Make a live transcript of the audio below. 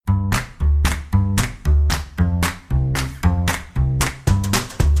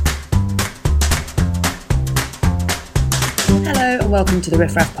and welcome to the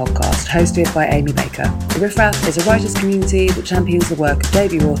Riff, Raff podcast, hosted by Amy Baker. The Riff, Raff is a writers' community that champions the work of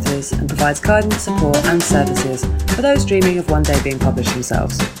debut authors and provides guidance, support and services for those dreaming of one day being published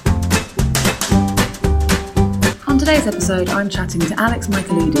themselves. On today's episode, I'm chatting to Alex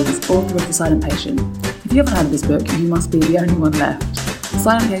Michaelides, author of The Silent Patient. If you haven't heard of this book, you must be the only one left. The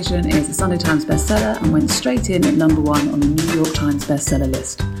Silent Patient is a Sunday Times bestseller and went straight in at number 1 on the New York Times bestseller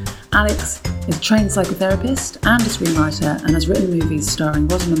list. Alex is a trained psychotherapist and a screenwriter and has written movies starring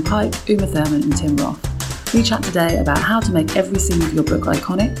Rosamund Pike, Uma Thurman and Tim Roth. We chat today about how to make every scene of your book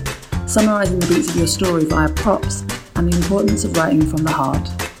iconic, summarising the beats of your story via props, and the importance of writing from the heart.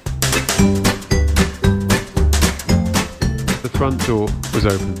 The front door was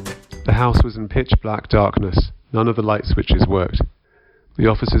open. The house was in pitch black darkness. None of the light switches worked. The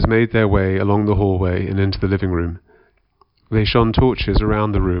officers made their way along the hallway and into the living room. They shone torches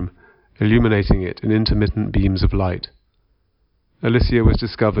around the room, illuminating it in intermittent beams of light. Alicia was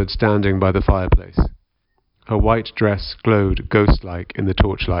discovered standing by the fireplace. Her white dress glowed ghost-like in the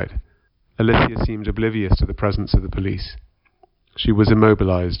torchlight. Alicia seemed oblivious to the presence of the police. She was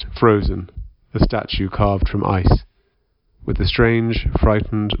immobilized, frozen, a statue carved from ice, with a strange,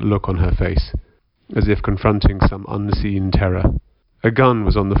 frightened look on her face, as if confronting some unseen terror. A gun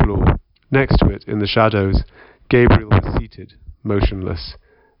was on the floor. Next to it, in the shadows, Gabriel was seated, motionless,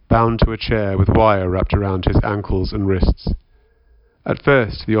 bound to a chair with wire wrapped around his ankles and wrists. At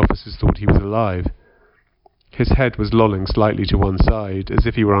first, the officers thought he was alive. His head was lolling slightly to one side, as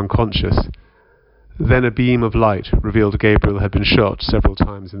if he were unconscious. Then a beam of light revealed Gabriel had been shot several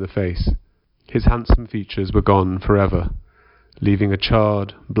times in the face. His handsome features were gone forever, leaving a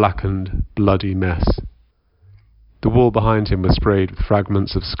charred, blackened, bloody mess. The wall behind him was sprayed with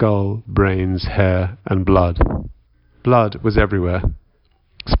fragments of skull, brains, hair, and blood. Blood was everywhere,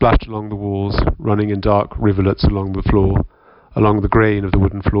 splashed along the walls, running in dark rivulets along the floor, along the grain of the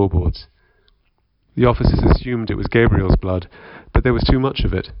wooden floorboards. The officers assumed it was Gabriel's blood, but there was too much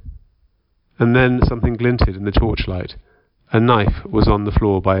of it. And then something glinted in the torchlight. A knife was on the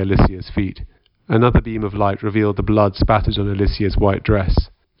floor by Alicia's feet. Another beam of light revealed the blood spattered on Alicia's white dress.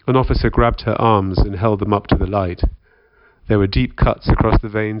 An officer grabbed her arms and held them up to the light. There were deep cuts across the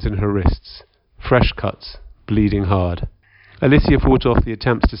veins in her wrists, fresh cuts, bleeding hard. Alicia fought off the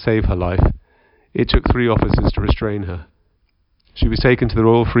attempts to save her life. It took 3 officers to restrain her. She was taken to the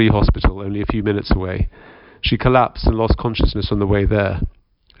Royal Free Hospital, only a few minutes away. She collapsed and lost consciousness on the way there.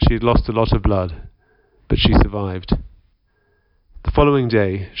 She had lost a lot of blood, but she survived. The following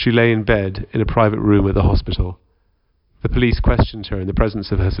day, she lay in bed in a private room at the hospital. The police questioned her in the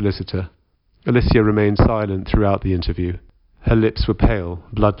presence of her solicitor. Alicia remained silent throughout the interview. Her lips were pale,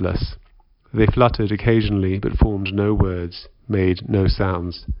 bloodless. They fluttered occasionally, but formed no words, made no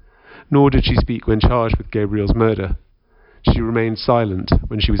sounds. Nor did she speak when charged with Gabriel's murder. She remained silent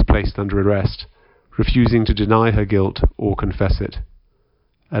when she was placed under arrest, refusing to deny her guilt or confess it.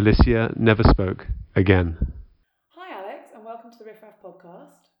 Alicia never spoke again. Hi Alex, and welcome to the Riff Raff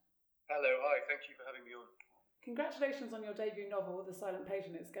podcast. Hello, hi, thank you for having me on. Congratulations on your debut novel, The Silent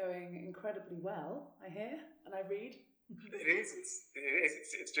Patient. It's going incredibly well, I hear, and I read. It is.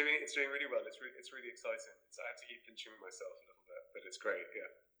 It's doing really well. It's really exciting. I have to keep pinching myself a little bit, but it's great. Yeah.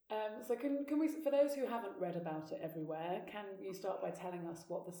 So can we, for those who haven't read about it everywhere, can you start by telling us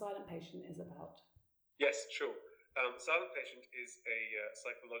what The Silent Patient is about? Yes, sure. The Silent Patient is a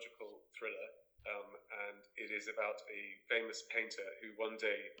psychological thriller, and it is about a famous painter who one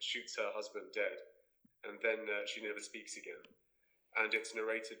day shoots her husband dead, and then she never speaks again. And it's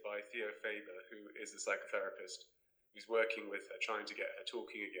narrated by Theo Faber, who is a psychotherapist who's working with her, trying to get her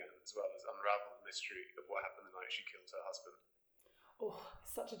talking again, as well as unravel the mystery of what happened the night she killed her husband. Oh,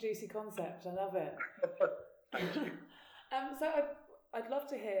 such a juicy concept. I love it. Thank you. So I'd love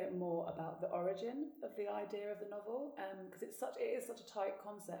to hear more about the origin of the idea of the novel, because it is such a tight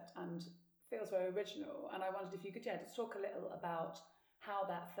concept and feels very original. And I wondered if you could just talk a little about how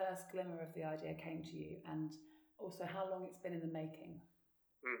that first glimmer of the idea came to you, and also how long it's been in the making.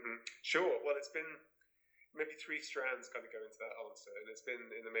 Mm-hmm. Sure. Well, it's been maybe 3 strands kind of go into that answer, and it's been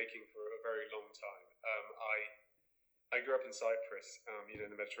in the making for a very long time. I grew up in Cyprus,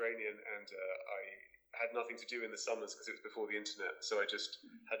 in the Mediterranean, and I had nothing to do in the summers because it was before the internet, so I just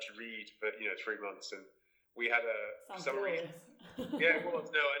had to read for 3 months, and we had Sounds for some glorious. reason. Yeah, it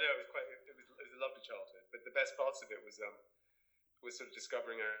was. No, I know it was a lovely childhood, but the best part of it was sort of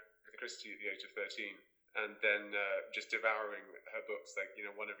discovering Agatha Christie at the age of 13, and then just devouring her books, like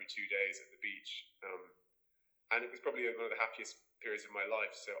one every 2 days at the beach. And it was probably one of the happiest periods of my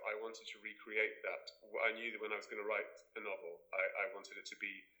life, so I wanted to recreate that. I knew that when I was going to write a novel, I wanted it to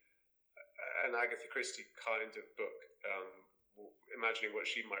be an Agatha Christie kind of book, imagining what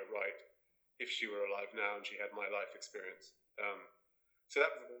she might write if she were alive now and she had my life experience. So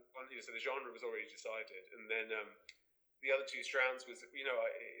that was one. So the genre was already decided, and then the other two strands was,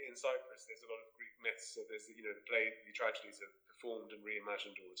 in Cyprus there's a lot of Greek myths. So there's the tragedies are performed and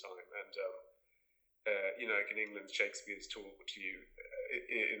reimagined all the time, and like in England, Shakespeare is taught to you.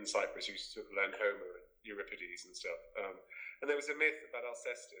 In Cyprus, you sort of learn Homer and Euripides and stuff. And there was a myth about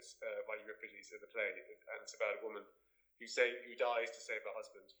Alcestis by Euripides in the play, and it's about a woman who dies to save her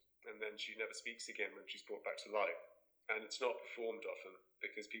husband, and then she never speaks again when she's brought back to life. And it's not performed often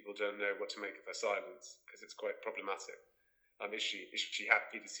because people don't know what to make of her silence, because it's quite problematic. Is she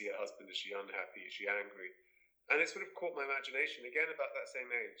happy to see her husband? Is she unhappy? Is she angry? And it sort of caught my imagination again about that same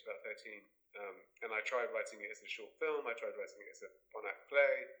age, about 13. And I tried writing it as a short film. I tried writing it as a one-act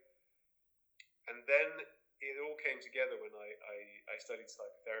play. And then it all came together when I studied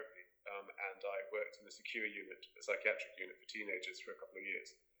psychotherapy, and I worked in the secure unit, a psychiatric unit for teenagers for a couple of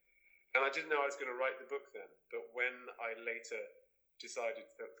years. And I didn't know I was going to write the book then, but when I later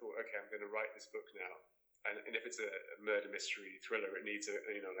thought, okay, I'm going to write this book now, and if it's a murder mystery thriller, it needs an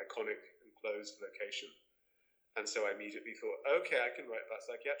iconic enclosed location. And so I immediately thought, okay, I can write about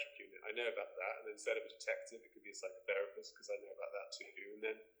psychiatric unit. I know about that. And instead of a detective, it could be a psychotherapist, because I know about that too. And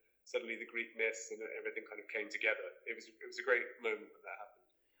then suddenly the Greek myths and everything kind of came together. It was a great moment when that happened.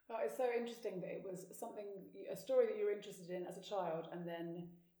 Well, it's so interesting that it was a story that you were interested in as a child, and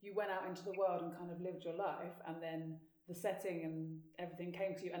then you went out into the world and kind of lived your life, and then the setting and everything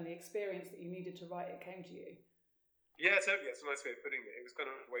came to you, and the experience that you needed to write it came to you. Yeah, totally. That's a nice way of putting it. It was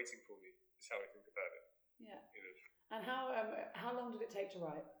kind of waiting for me, is how I think about it. Yeah. And how long did it take to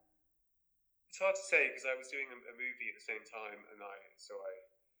write? It's hard to say, because I was doing a movie at the same time, and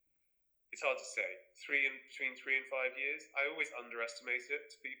it's hard to say. Between 3 and 5 years. I always underestimate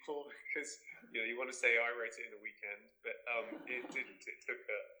it to people, because you want to say I wrote it in a weekend, but it didn't. It took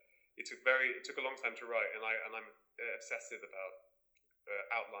a long time to write, and I'm obsessive about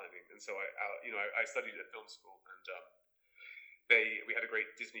outlining, and so I studied at film school, and we had a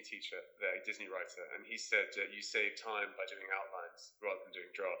great Disney teacher there, a Disney writer, and he said you save time by doing outlines rather than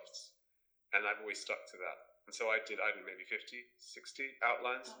doing drafts, and I've always stuck to that. And so I did maybe 50, 60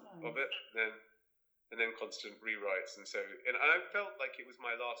 outlines of it, and then constant rewrites. And I felt like it was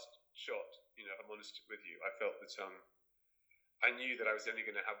my last shot, I'm honest with you. I felt that I knew that I was only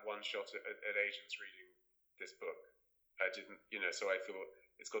going to have one shot at agents reading this book. I didn't, so I thought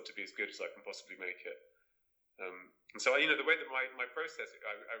it's got to be as good as I can possibly make it. And so, the way that my process,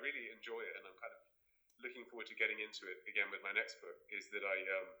 I really enjoy it, and I'm kind of looking forward to getting into it again with my next book, is that I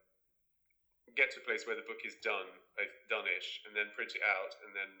get to a place where the book is done-ish, and then print it out, and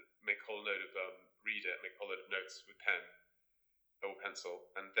then make a whole load of read it, make a whole load of notes with pen or pencil,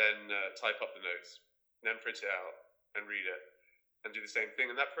 and then type up the notes, and then print it out and read it, and do the same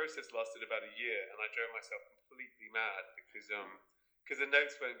thing. And that process lasted about a year, and I drove myself completely mad because the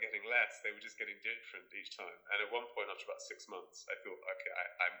notes weren't getting less, they were just getting different each time. And at one point, after about 6 months, I thought, okay,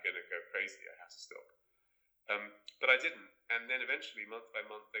 I'm going to go crazy, I have to stop. But I didn't. And then eventually, month by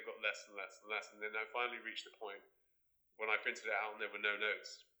month, they got less and less and less. And then I finally reached the point when I printed it out and there were no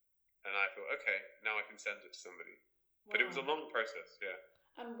notes. And I thought, okay, now I can send it to somebody. Wow. But it was a long process, yeah.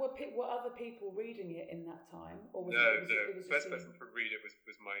 And were other people reading it in that time? Or no. The first person to read it was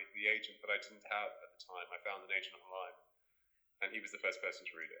the agent that I didn't have at the time. I found an agent online, and he was the first person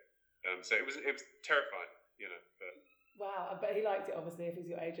to read it. So it was terrifying, But... Wow, I bet he liked it, obviously, if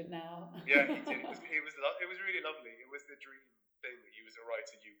he's your agent now. Yeah, he did. It was really lovely. It was the dream thing that you as a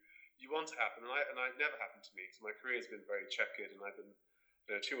writer you want to happen, and it never happened to me, because my career has been very checkered, and I've been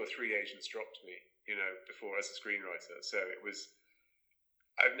 2 or 3 agents dropped me, before as a screenwriter. So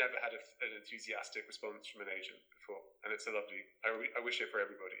I've never had an enthusiastic response from an agent before, and it's a lovely. I wish it for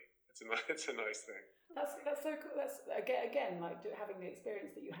everybody. It's a nice thing. That's so cool. That's again like having the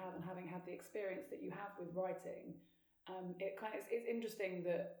experience that you have, and having had the experience that you have with writing. It's interesting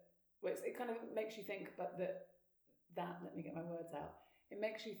that it kind of makes you think, but that let me get my words out. It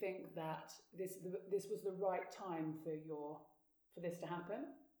makes you think that this was the right time for this to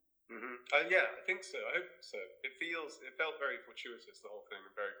happen. Mm-hmm. Yeah, I think so. I hope so. It felt very fortuitous, the whole thing,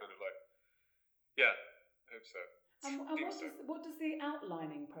 and very kind of like, yeah, I hope so. And what does the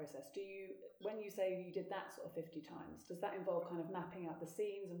outlining process, when you say you did that sort of 50 times, does that involve kind of mapping out the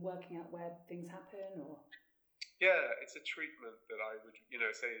scenes and working out where things happen, or? Yeah, it's a treatment that I would,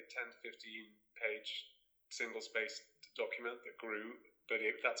 say a 10 to 15 page single-spaced document that grew, but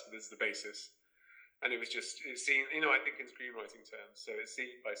this is the basis. And it was just scene, I think in screenwriting terms, so it's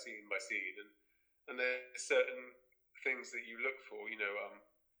scene by scene by scene. And there's certain things that you look for,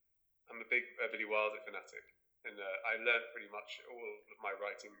 I'm a big Billy Wilder fanatic. and I learned pretty much all of my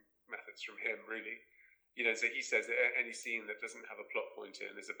writing methods from him, really. So he says that any scene that doesn't have a plot point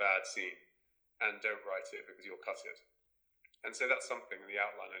in is a bad scene, and don't write it because you'll cut it. And so that's something in the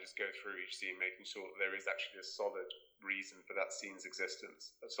outline. I just go through each scene, making sure that there is actually a solid reason for that scene's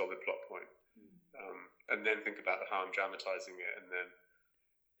existence, a solid plot point. And then think about how I'm dramatizing it. And then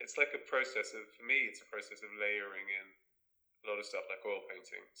it's like a process of, for me, it's a process of layering in a lot of stuff like oil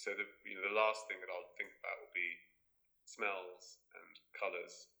painting. So the last thing that I'll think about will be smells and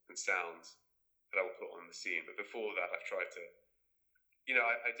colors and sounds that I will put on the scene. But before that, I've tried to,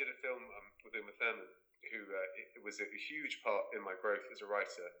 I did a film with Uma Thurman, who it was a huge part in my growth as a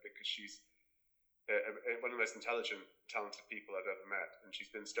writer, because she's one of the most intelligent, talented people I've ever met, and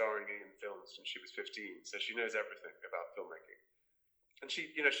she's been starring in films since she was 15, so she knows everything about filmmaking. And she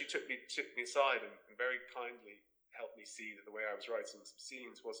took me aside and very kindly helped me see that the way I was writing some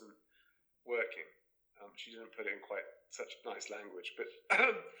scenes wasn't working. She didn't put it in quite such nice language, but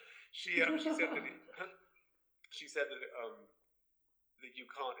she said that that you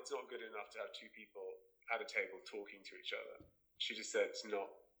can't. It's not good enough to have two people at a table talking to each other. She just said it's not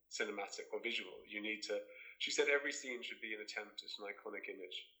cinematic or visual. You need to. She said every scene should be an attempt at an iconic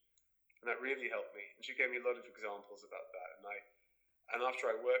image, and that really helped me. And she gave me a lot of examples about that. And after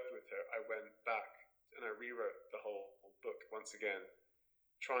I worked with her, I went back and I rewrote the whole book once again,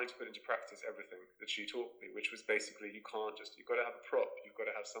 trying to put into practice everything that she taught me, which was basically you've got to have a prop, you've got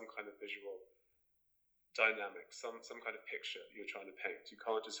to have some kind of visual dynamic, some kind of picture you're trying to paint. You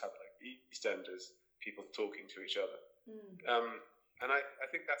can't just have like EastEnders, people talking to each other. And I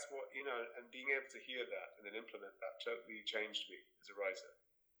think that's what, and being able to hear that and then implement that totally changed me as a writer.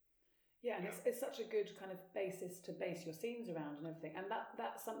 Yeah, and it's such a good kind of basis to base your scenes around and everything. And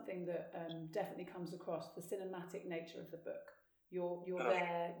that's something that definitely comes across, the cinematic nature of the book. You're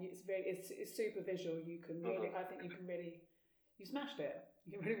there. It's super visual. You can really, I think you smashed it.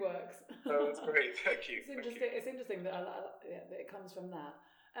 It really works. Oh, that's great. Thank you. It's interesting. It's interesting that that it comes from that.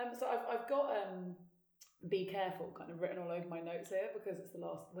 So I've got be careful kind of written all over my notes here, because it's the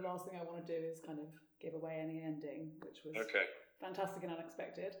last thing I want to do is kind of give away any ending, which was fantastic and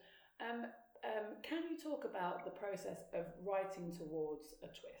unexpected. Can you talk about the process of writing towards a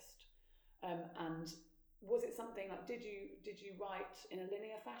twist? And was it something like did you write in a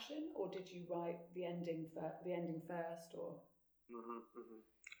linear fashion, or did you write the ending first, or?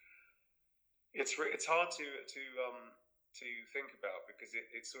 It's hard to think about, because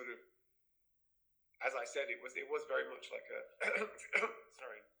it sort of, as I said, it was very much like a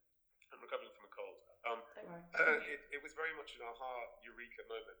sorry, I'm recovering from a cold. Don't worry. It was very much an aha eureka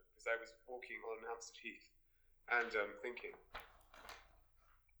moment, because I was walking on Hampstead Heath and thinking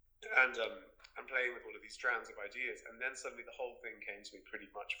and playing with all of these strands of ideas, and then suddenly the whole thing came to me pretty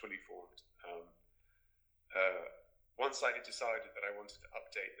much fully formed. Once I had decided that I wanted to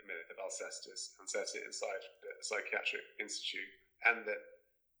update the myth of Alcestis and set it inside a psychiatric institute, and that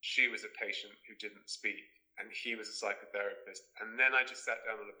she was a patient who didn't speak, and he was a psychotherapist. And then I just sat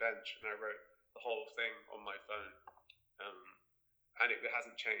down on a bench and I wrote the whole thing on my phone. And it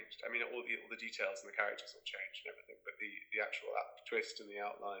hasn't changed. I mean, all the details and the characters all changed and everything, but the actual twist and the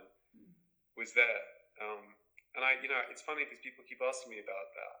outline was there. And it's funny because people keep asking me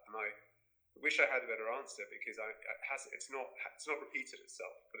about that, and I wish I had a better answer, because it's not repeated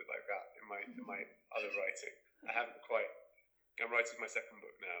itself, put it like that, in my other writing. I haven't quite. I'm writing my second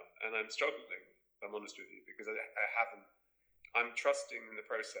book now, and I'm struggling, if I'm honest with you, because I'm trusting in the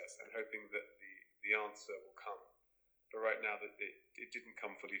process and hoping that the answer will come. But right now, that it didn't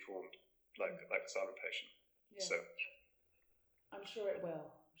come fully formed, like a silent patient. Yeah. So I'm sure it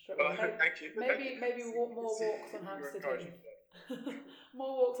will. Thank you. Maybe more walks on Hampstead Heath.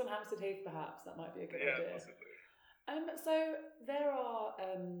 More walks on Hampstead Heath, perhaps. That might be a good idea. Yeah, possibly. So there are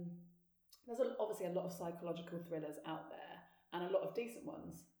there's obviously a lot of psychological thrillers out there, and a lot of decent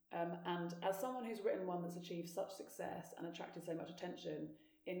ones. And as someone who's written one that's achieved such success and attracted so much attention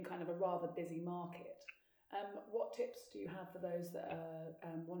in kind of a rather busy market, what tips do you have for those that are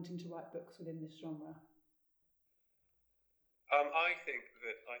wanting to write books within this genre? I think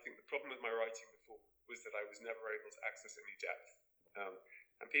the problem with my writing before was that I was never able to access any depth.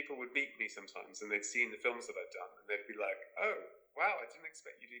 And people would meet me sometimes, and they'd seen the films that I'd done, and they'd be like, "Oh, wow, I didn't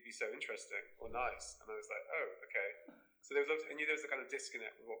expect you to be so interesting or nice." And I was like, "Oh, okay." So I knew there was a kind of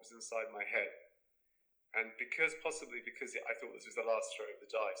disconnect with what was inside my head. And because I thought this was the last throw of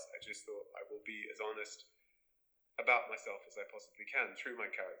the dice, I just thought I will be as honest about myself as I possibly can through my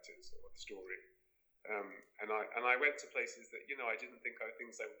characters or the story. And I went to places that, I didn't think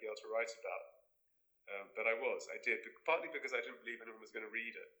things I would be able to write about. But I did, partly because I didn't believe anyone was going to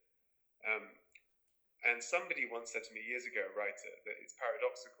read it. And somebody once said to me years ago, a writer, that it's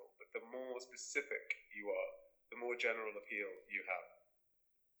paradoxical, but the more specific you are, the more general appeal you have.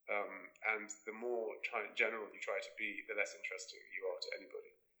 And the more general you try to be, the less interesting you are to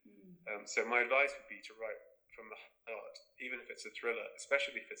anybody. So my advice would be to write from the heart, even if it's a thriller,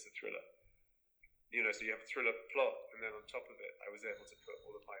 especially if it's a thriller. So you have a thriller plot, and then on top of it, I was able to put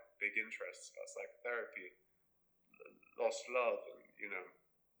all of my big interests about psychotherapy, lost love,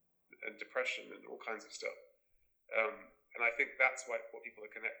 and depression, and all kinds of stuff. And I think that's what people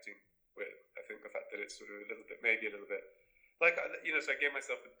are connecting with. I think the fact that it's sort of maybe a little bit, like, so I gave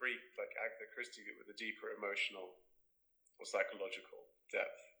myself the brief, like Agatha Christie did, with a deeper emotional or psychological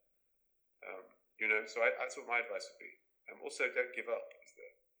depth. So that's what my advice would be. Also, don't give up is the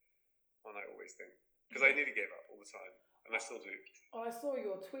one I always think, because I nearly gave up all the time, and I still do. Oh, I saw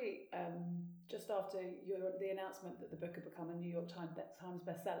your tweet just after the announcement that the book had become a New York Times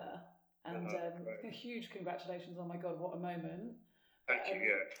bestseller, and right. Huge congratulations! Oh my God, what a moment! Thank you.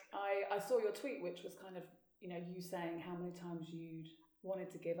 Yeah, I saw your tweet, which was kind of you saying how many times you'd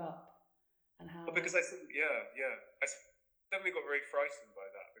wanted to give up, and how. Well, because I suddenly got very frightened by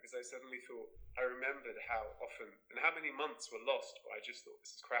that, because I suddenly thought, I remembered how often and how many months were lost, but I just thought,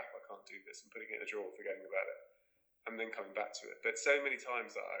 this is crap, I can't do this, and putting it in a drawer, forgetting about it, and then coming back to it. But so many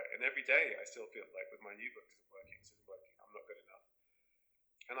times and every day I still feel like, with my new book, this isn't working, I'm not good enough.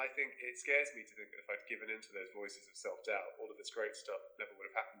 And I think it scares me to think that if I'd given into those voices of self-doubt, all of this great stuff never would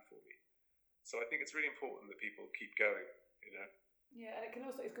have happened for me. So I think it's really important that people keep going, Yeah, and it can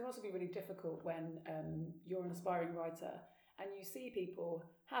also be really difficult when you're an aspiring writer and you see people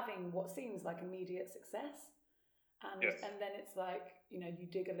having what seems like immediate success, and yes. and then it's like you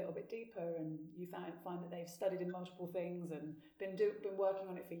dig a little bit deeper and you find that they've studied in multiple things and been working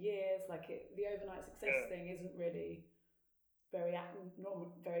on it for years. Like the overnight success thing isn't really very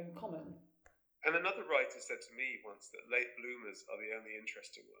common. And another writer said to me once that late bloomers are the only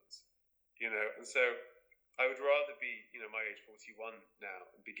interesting ones, and so I would rather be, my age, 41 now,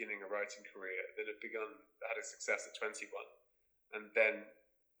 and beginning a writing career, than have had a success at 21, and then,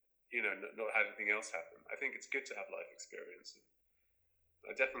 not had anything else happen. I think it's good to have life experience. And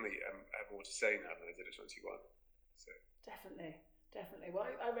I definitely have more to say now than I did at 21. So Definitely. Well,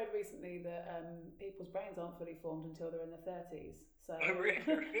 I read recently that people's brains aren't fully formed until they're in their 30s. So really?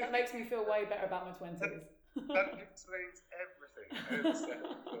 That makes me feel way better about my 20s. That explains everything. I understand.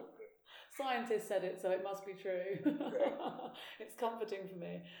 Scientists said it, so it must be true. Yeah. It's comforting for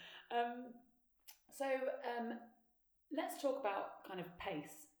me. Let's talk about kind of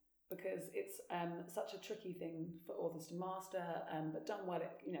pace, because it's such a tricky thing for authors to master, but done well,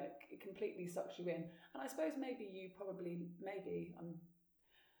 it completely sucks you in. And I suppose maybe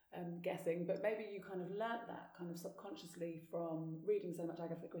I'm guessing, but maybe you kind of learnt that kind of subconsciously from reading so much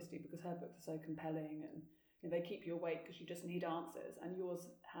Agatha Christie, because her books are so compelling and they keep you awake because you just need answers, and yours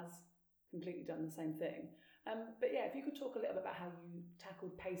has completely done the same thing. But yeah, if you could talk a little bit about how you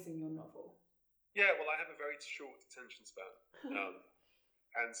tackled pacing your novel. Yeah, well, I have a very short attention span.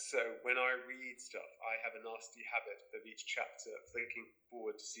 And so when I read stuff, I have a nasty habit of each chapter thinking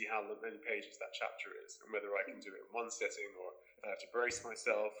forward to see how many pages that chapter is, and whether I can do it in one sitting, or if I have to brace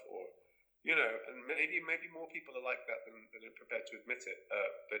myself, or, and maybe more people are like that than are prepared to admit it.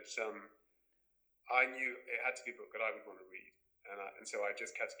 But I knew it had to be a book that I would want to read. And so I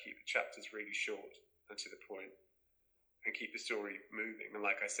just had to keep the chapters really short and to the point, and keep the story moving. And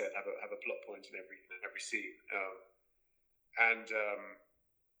like I said, have a plot point in every scene. And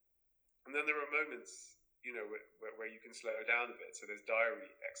then there are moments, where you can slow down a bit. So there's diary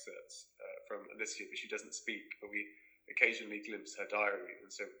excerpts from Alicia, but she doesn't speak, but we occasionally glimpse her diary,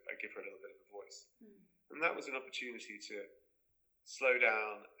 and so I give her a little bit of a voice. And that was an opportunity to slow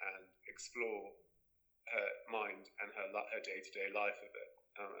down and explore her mind and her day-to-day life a bit.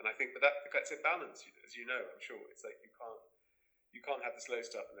 And I think that's a balance, as you know, I'm sure. It's like you can't have the slow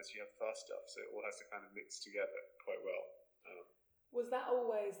stuff unless you have the fast stuff, so it all has to kind of mix together quite well. Was that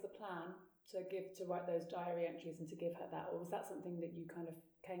always the plan, to write those diary entries and to give her that, or was that something that you kind of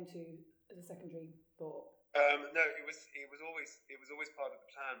came to as a secondary thought? No, it was always part of the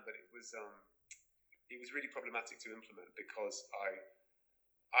plan, but it was really problematic to implement, because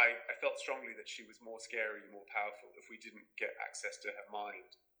I felt strongly that she was more scary, more powerful if we didn't get access to her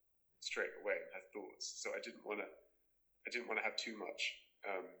mind straight away, and her thoughts. So I didn't want to have too much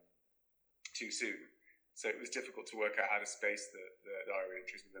too soon. So it was difficult to work out how to space the diary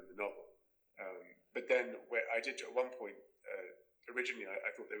entries within the novel. But then I did at one point, originally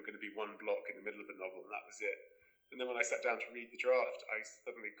I thought they were going to be one block in the middle of the novel, and that was it. And then when I sat down to read the draft, I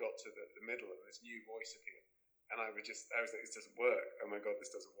suddenly got to the middle, and this new voice appeared. And I was like, this doesn't work. Oh my God,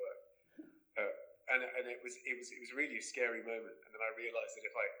 this doesn't work. and it was really a scary moment. And then I realised that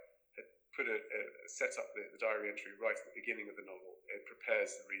if I had set up the diary entry right at the beginning of the novel, it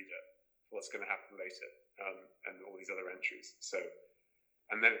prepares the reader for what's going to happen later, and all these other entries. So,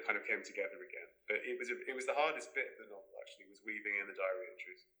 and then it kind of came together again. But it was the hardest bit of the novel, actually, was weaving in the diary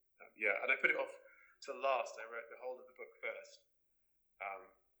entries. And I put it off to last. I wrote the whole of the book first,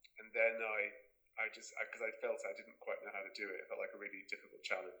 and then because I felt I didn't quite know how to do it. It felt like a really difficult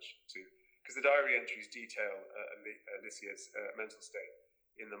challenge because the diary entries detail Alicia's mental state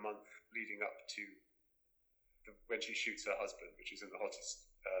in the month leading up to when she shoots her husband, which is in the hottest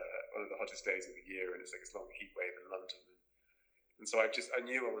one of the hottest days of the year, and it's like this long heat wave in London. And so I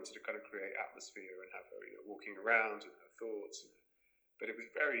knew I wanted to kind of create atmosphere and have her, walking around and her thoughts. But it was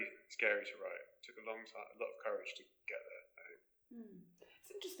very scary to write. It took a long time, a lot of courage to get there, I think. It's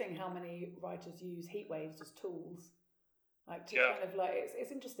interesting how many writers use heat waves as tools. Kind of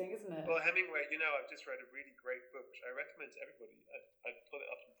it's interesting, isn't it? Well, Hemingway, I've just read a really great book, which I recommend to everybody. I'd pull it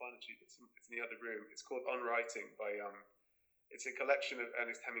up and find it to you. It's in the other room. It's called On Writing by, it's a collection of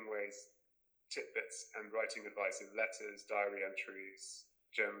Ernest Hemingway's tidbits and writing advice in letters, diary entries,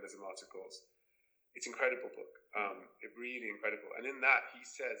 journalism articles. It's an incredible book. It really incredible. And in that, he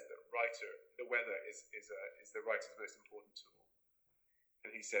says that the weather is the writer's most important tool. And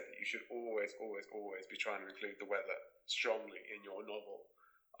he said that you should always, always, always be trying to include the weather strongly in your novel.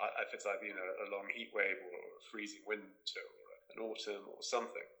 If it's either, a long heat wave or a freezing winter or an autumn or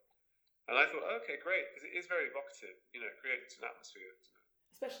something. And I thought, okay, great, because it is very evocative. It creates an atmosphere.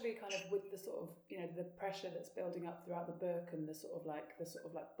 Especially kind of with the sort of, the pressure that's building up throughout the book and the sort of like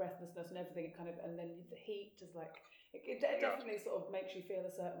breathlessness and everything. It kind of, and then the heat is like, it definitely sort of makes you feel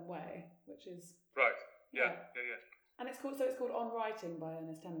a certain way, which is right. Yeah. And it's called On Writing by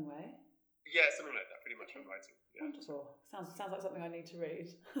Ernest Hemingway. Yeah, something like that. Pretty much On Writing. Yeah. Wonderful. Sounds like something I need to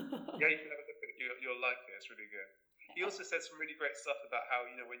read. Yeah, you can have a look at it. You'll like it. It's really good. He also said some really great stuff about how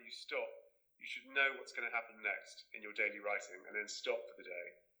when you stop, you should know what's going to happen next in your daily writing, and then stop for the day,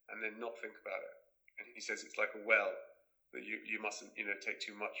 and then not think about it. And he says it's like a well that you mustn't take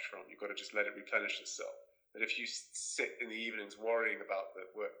too much from. You've got to just let it replenish itself. That if you sit in the evenings worrying about the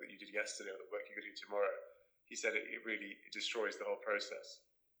work that you did yesterday or the work you're going to do tomorrow, he said it really destroys the whole process,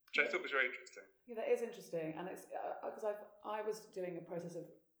 which I thought was very interesting. Yeah, that is interesting, and it's because I was doing a process of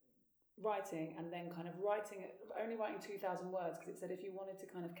writing and then kind of only writing 2,000 words, because it said if you wanted to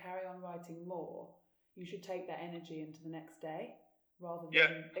kind of carry on writing more, you should take that energy into the next day rather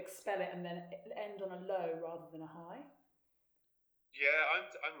than expel it and then end on a low rather than a high. Yeah,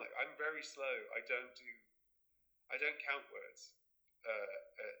 I'm very slow. I don't count words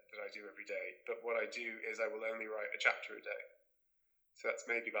that I do every day, but what I do is I will only write a chapter a day. So that's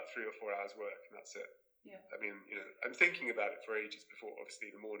maybe about 3 or 4 hours work, and that's it. Yeah. I mean, I'm thinking about it for ages before, obviously,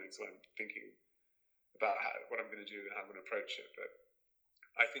 in the morning, so I'm thinking about what I'm going to do and how I'm going to approach it. But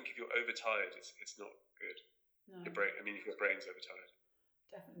I think if you're overtired, it's not good. No. If your brain's overtired.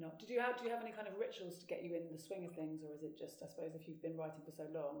 Definitely not. Do you have any kind of rituals to get you in the swing of things, or is it just, I suppose, if you've been writing for so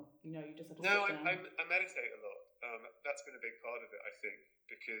long, you just have to sit down? No, I meditate a lot. That's been a big part of it, I think,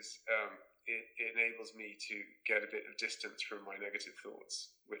 because it enables me to get a bit of distance from my negative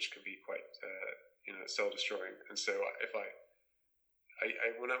thoughts, which can be quite, soul-destroying. And so if when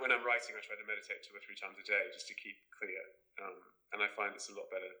I'm writing, I try to meditate 2 or 3 times a day just to keep clear. And I find it's a lot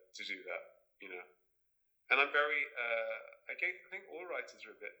better to do that, And I'm very, I think all writers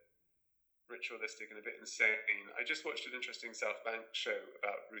are a bit ritualistic and a bit insane. I just watched an interesting South Bank show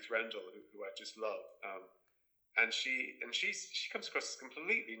about Ruth Rendell, who I just love. And she comes across as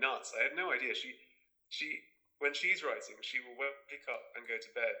completely nuts. I had no idea. She when she's writing, she will wake up and go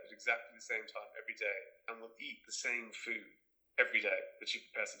to bed at exactly the same time every day, and will eat the same food every day that she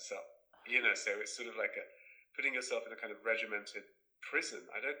prepares herself. So it's sort of like putting yourself in a kind of regimented prison.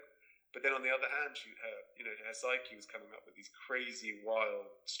 But then on the other hand, her psyche was coming up with these crazy, wild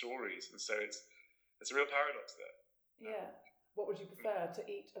stories, and so it's a real paradox there. Yeah. What would you prefer, to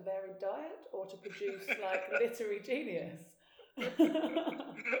eat a varied diet or to produce like literary genius? It's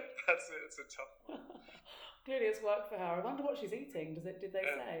a tough one. Clearly it's worked for her. I wonder what she's eating. Did they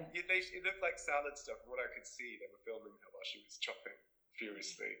say? It looked like salad stuff. From what I could see, they were filming her while she was chopping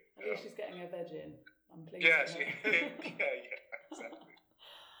furiously. At least she's getting her veg in. I'm pleased. Yeah, exactly.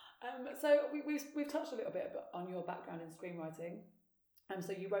 So we've touched a little bit on your background in screenwriting.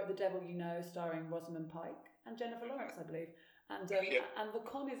 So you wrote The Devil You Know, starring Rosamund Pike and Jennifer Lawrence, I believe. And The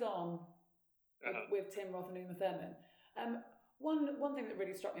Con is on with Tim Roth and Uma Thurman. One thing that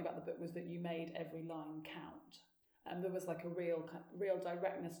really struck me about the book was that you made every line count. and there was like a real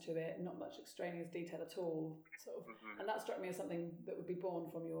directness to it, not much extraneous detail at all, sort of. Mm-hmm. And that struck me as something that would be born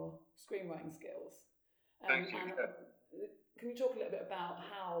from your screenwriting skills. Thank you. Can you talk a little bit about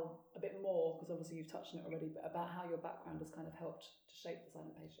how, a bit more, because obviously you've touched on it already, but about how your background has kind of helped to shape The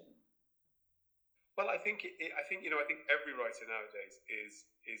Silent Patient? Well, I think every writer nowadays is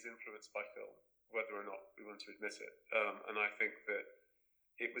influenced by film, whether or not we want to admit it. And I think that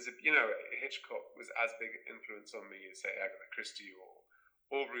it was, Hitchcock was as big an influence on me as, say, Agatha Christie or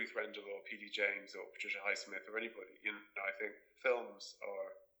Ruth Rendell or P.D. James or Patricia Highsmith or anybody. I think films are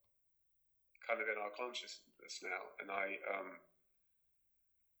kind of in our consciousness now. And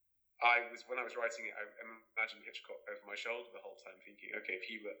when I was writing it, I imagined Hitchcock over my shoulder the whole time, thinking, okay, if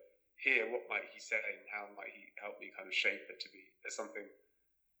he were here, what might he say and how might he help me kind of shape it to be something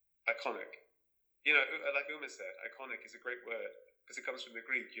iconic? Like Uma said, iconic is a great word because it comes from the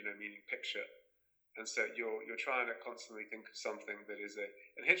Greek, meaning picture. And so you're trying to constantly think of something that is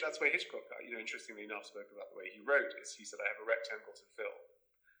that's why Hitchcock, interestingly enough, spoke about the way he wrote. Is he said, I have a rectangle to fill.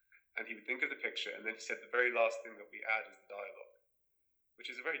 And he would think of the picture, and then he said the very last thing that we add is the dialogue,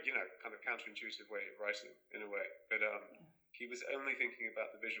 which is a very, kind of counterintuitive way of writing in a way. But he was only thinking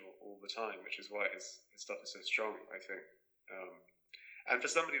about the visual all the time, which is why his stuff is so strong, I think. And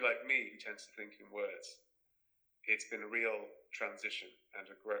for somebody like me who tends to think in words, it's been a real transition and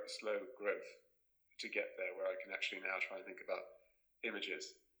a slow growth to get there, where I can actually now try and think about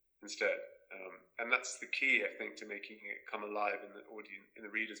images instead. And that's the key, I think, to making it come alive in the audience, in the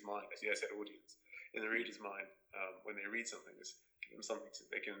reader's mind. I said audience, in the reader's mind when they read something, is give them something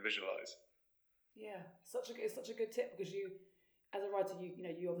they can visualize. Yeah, it's such a good tip, because you, as a writer,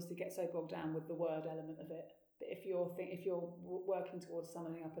 you obviously get so bogged down with the word element of it. But if you're working towards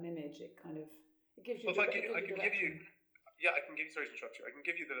summoning up an image, it gives you. Well, I can give you. Yeah, I can give you. Sorry to interrupt you. I can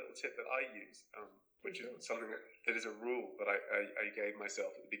give you the little tip that I use, which is something that is a rule that I gave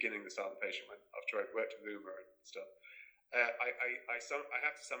myself at the beginning of The Silent Patient, after I'd worked with Uma and stuff. I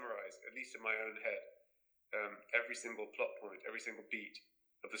have to summarize, at least in my own head, every single plot point, every single beat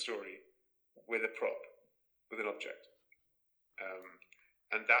of the story with a prop, with an object.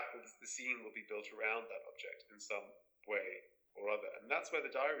 And the scene will be built around that object in some way or other. And that's where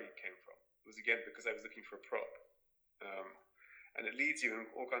the diary came from. It was, again, because I was looking for a prop. And it leads you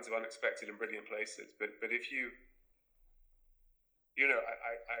in all kinds of unexpected and brilliant places. But if you,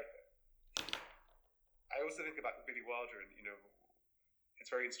 I also think about Billy Wilder, and, it's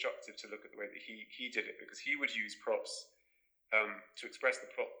very instructive to look at the way that he did it, because he would use props to express the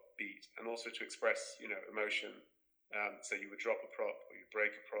plot beat and also to express, emotion. So you would drop a prop, or you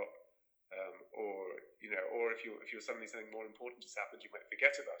break a prop, or if you're suddenly something more important has happened, you might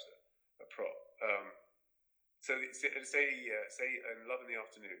forget about a prop. So say in Love in the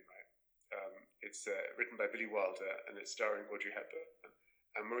Afternoon, right? It's written by Billy Wilder, and it's starring Audrey Hepburn,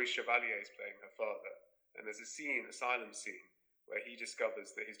 and Maurice Chevalier is playing her father. And there's a silent scene, where he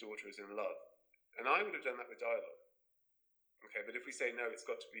discovers that his daughter is in love. And I would have done that with dialogue. Okay, but if we say no, it's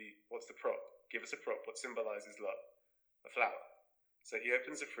got to be, what's the prop? Give us a prop. What symbolizes love? A flower. So he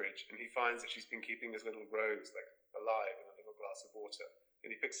opens a fridge and he finds that she's been keeping his little rose alive in a little glass of water.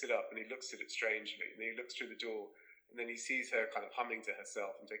 And he picks it up and he looks at it strangely. And then he looks through the door and then he sees her kind of humming to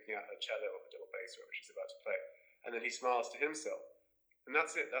herself and taking out her cello or her double bass, whatever she's about to play. And then he smiles to himself. And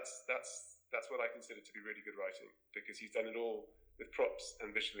that's it. That's what I consider to be really good writing, because he's done it all with props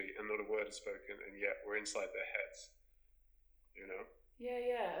and visually, and not a word is spoken, and yet we're inside their heads.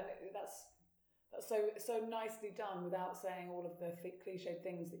 Yeah, and that's so nicely done, without saying all of the cliched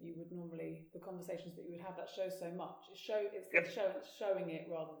things that you would normally, the conversations that you would have. That shows so much. It's showing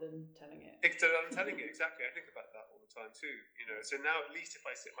it rather than telling it. I'm telling it, exactly. I think about that all the time too. So now at least if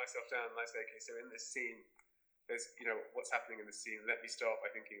I sit myself down and I say, okay, so in this scene, there's what's happening in the scene. Let me start by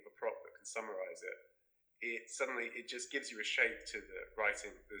thinking of a prop that can summarize it. It just gives you a shape to the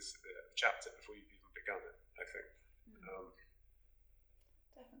writing this chapter before you've even begun it, I think.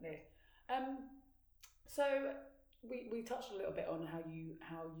 Definitely. So we touched a little bit on how you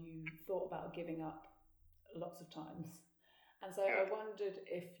thought about giving up lots of times, and so I wondered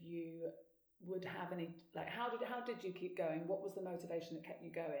if you would have any, how did you keep going? What was the motivation that kept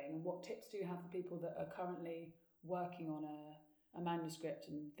you going, and what tips do you have for people that are currently working on a manuscript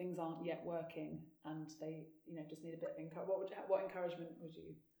and things aren't yet working and they just need a bit of encouragement? What encouragement would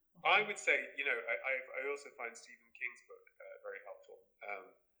you offer? I would say I also find Stephen King's book very helpful.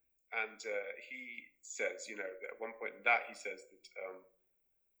 And he says, that at one point in that, he says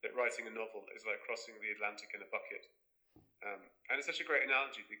that writing a novel is like crossing the Atlantic in a bucket. And it's such a great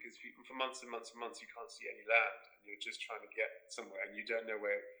analogy, because for months and months and months, you can't see any land, and you're just trying to get somewhere, and you don't know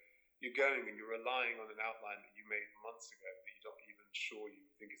where, you're going and you're relying on an outline that you made months ago that you're not even sure you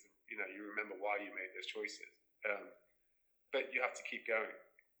think is, you remember why you made those choices. But you have to keep going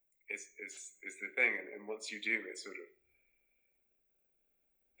is the thing. And once you do, it's sort of,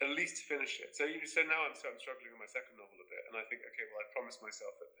 at least finish it. So now I'm struggling with my second novel a bit, and I think, okay, well, I promised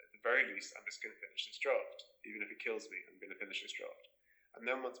myself that at the very least, I'm just going to finish this draft. Even if it kills me, I'm going to finish this draft. And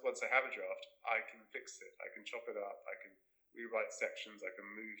then once I have a draft, I can fix it. I can chop it up. I can rewrite sections. I can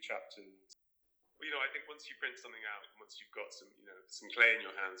move chapters. Well, I think once you print something out, once you've got some clay in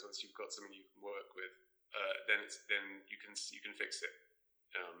your hands, once you've got something you can work with, then you can fix it.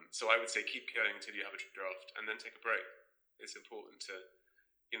 So I would say keep going until you have a draft, and then take a break. It's important to.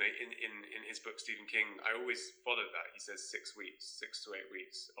 In his book, Stephen King, I always follow that. He says 6 to 8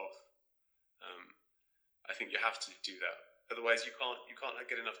 weeks off. I think you have to do that. Otherwise, you can't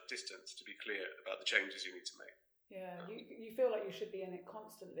get enough distance to be clear about the changes you need to make. Yeah, you feel like you should be in it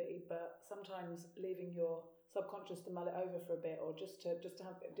constantly, but sometimes leaving your subconscious to mull it over for a bit, or just to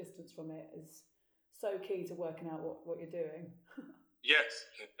have a bit of distance from it, is so key to working out what you're doing.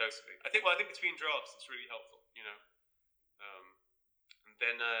 Yes, totally. I think between drafts, it's really helpful.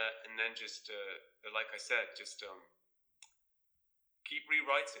 And then just like I said, just keep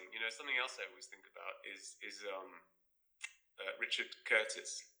rewriting. Something else I always think about is Richard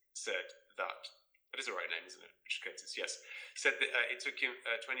Curtis said that is the right name, isn't it? Richard Curtis, yes, said that it took him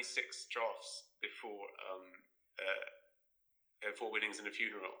 26 drafts before 4 Weddings and a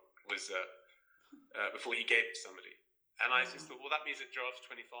Funeral was before he gave it to somebody. And I just thought, well, that means that draft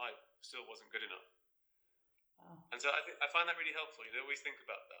 25 still wasn't good enough. Wow. And so I find that really helpful. Always think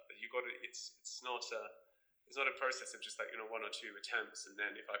about that you got to. It's not a process of just like 1 or 2 attempts, and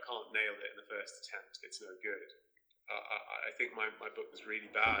then if I can't nail it in the first attempt, it's no good. I think my book was really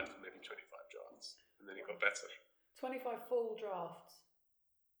bad for maybe 25 drafts, and then it got better. 25 full drafts.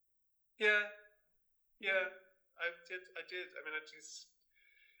 Yeah, I did. I mean,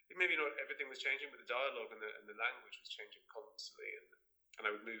 maybe not everything was changing, but the dialogue and the language was changing constantly, and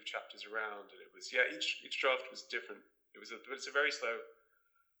I would move chapters around, and it was each draft was different. But it's a very slow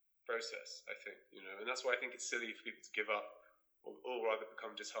process, I think, and that's why I think it's silly for people to give up or rather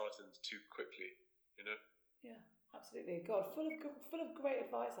become disheartened too quickly, Yeah, absolutely. God, full of great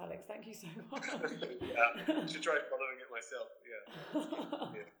advice, Alex. Thank you so much. Yeah, I should try following it myself. Yeah.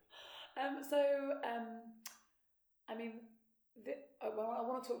 I mean, I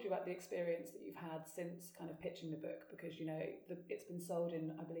want to talk to you about the experience that you've had since kind of pitching the book, because it's been sold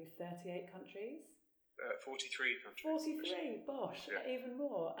in, I believe, 38 countries. 43 countries. 43, bosh, yeah. Even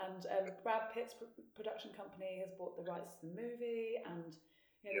more. And Brad Pitt's production company has bought the rights to the movie, and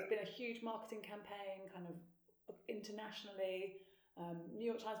there's been a huge marketing campaign, kind of internationally. New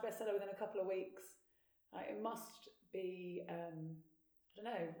York Times bestseller within a couple of weeks. It must be, I don't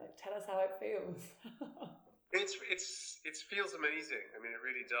know. Like, tell us how it feels. It feels amazing. I mean, it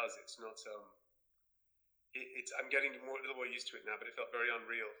really does. It's not. I'm getting a little more used to it now, but it felt very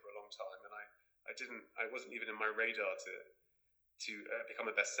unreal for a long time, and I wasn't even in my radar to become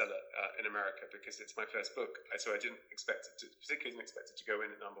a bestseller in America, because it's my first book. So I didn't expect it to go in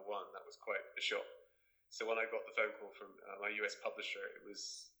at number 1. That was quite a shock. So when I got the phone call from my US publisher,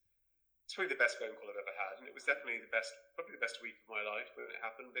 it's probably the best phone call I've ever had, and it was definitely probably the best week of my life when it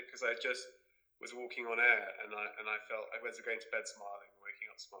happened, because I just was walking on air, and I felt I was going to bed smiling,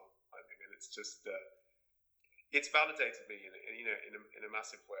 waking up smiling, and it's just it's validated me in a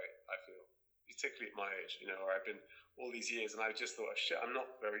massive way. I feel, particularly at my age, where I've been all these years, and I just thought, oh, shit, I'm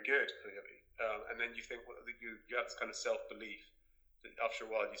not very good, clearly. And then you think, well, you have this kind of self-belief that after a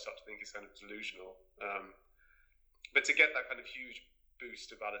while you start to think it's kind of delusional. But to get that kind of huge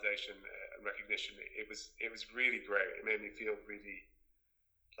boost of validation and recognition, it was really great. It made me feel really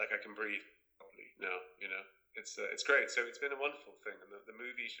like I can breathe properly now. It's great. So it's been a wonderful thing, and the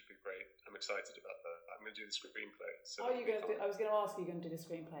movie should be great. I'm excited about that. I'm going to do the screenplay. So I was going to ask you, going to do the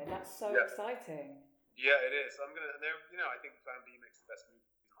screenplay. That's so exciting. Yeah, it is. I'm going to. I think Plan B makes the best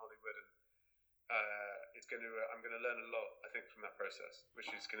movies in Hollywood, and I'm going to learn a lot, I think, from that process, which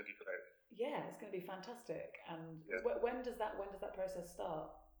is going to be great. Yeah, it's going to be fantastic. And when does that process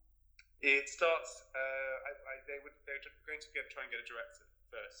start? It starts. They're going to try and get a director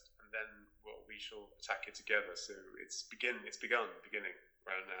first, and then we shall attack it together. So it's beginning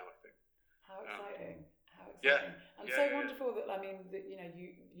around now, I think. How exciting! Yeah, and so wonderful that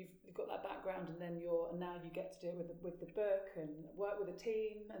you've got that background, and then now you get to do it with the book and work with a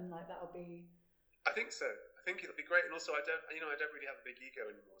team, and that'll be. I think so. I think it'll be great, and also I don't really have a big ego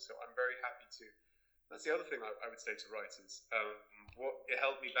anymore, so I'm very happy to. That's the other thing I would say to writers. What it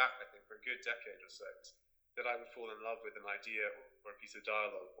held me back, I think, for a good decade or so, is that I would fall in love with an idea, or a piece of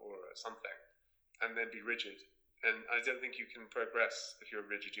dialogue or something, and then be rigid. And I don't think you can progress if you're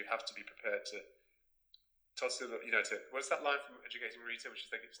rigid. You have to be prepared to toss it, what's that line from Educating Rita, which is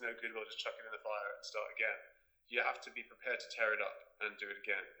like, it's no good, we'll just chuck it in the fire and start again. You have to be prepared to tear it up and do it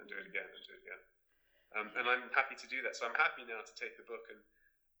again and do it again and do it again. And I'm happy to do that. So I'm happy now to take the book and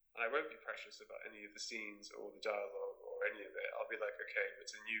I won't be precious about any of the scenes or the dialogue or any of it. I'll be like, okay,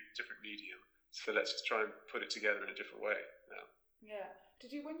 it's a new, different medium, so let's just try and put it together in a different way now. Yeah.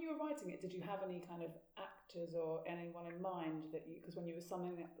 Did you, when you were writing it, did you have any kind of actors or anyone in mind that you, because when you were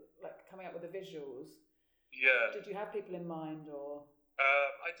coming up with the visuals, yeah, did you have people in mind or?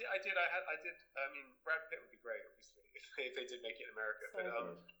 I did. I mean, Brad Pitt would be great, obviously, if they did make it in America. So but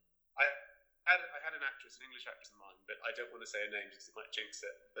good. I had an actress, an English actress in mind, but I don't want to say a name because it might jinx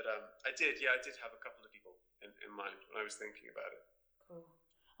it. But I did have a couple of people in mind when I was thinking about it. Cool.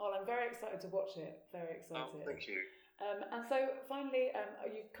 Well, I'm very excited to watch it. Very excited. Oh, thank you. And so finally,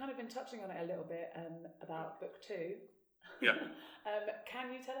 you've kind of been touching on it a little bit about book 2. Yeah.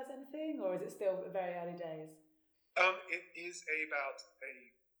 Can you tell us anything, or is it still very early days? It is about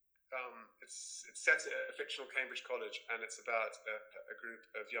it's set at a fictional Cambridge college, and it's about a group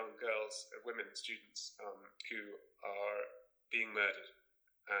of young girls, women students, who are being murdered,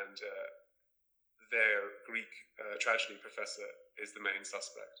 and their Greek tragedy professor is the main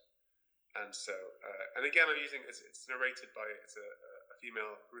suspect. And so, and again, I'm using it's narrated by a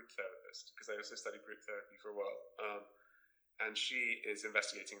female group therapist, because I also studied group therapy for a while, and she is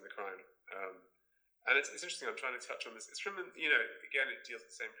investigating the crime. And it's interesting. I'm trying to touch on this. It's from, again, it deals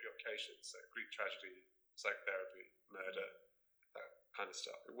with the same preoccupations, so Greek tragedy, psychotherapy, murder, that kind of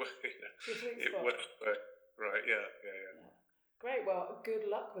stuff. It works. Right? Yeah. Great. Well, good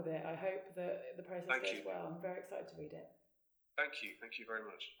luck with it. I hope that the process goes well. I'm very excited to read it. Thank you very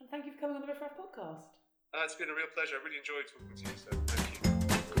much. And thank you for coming on the Riff Raff podcast. It's been a real pleasure. I really enjoyed talking to you, so thank you.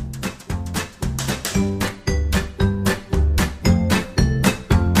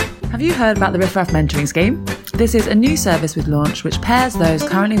 Have you heard about the Riff Raff mentoring scheme? This is a new service we've launched which pairs those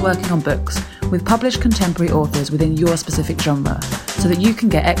currently working on books with published contemporary authors within your specific genre, so that you can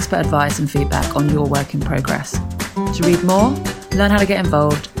get expert advice and feedback on your work in progress. To read more, learn how to get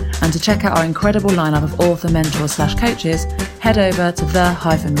involved, and to check out our incredible lineup of author mentors / coaches, head over to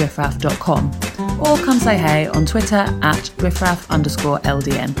the-riffraff.com or come say hey on Twitter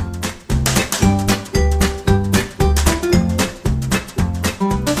 @riffraff_LDN.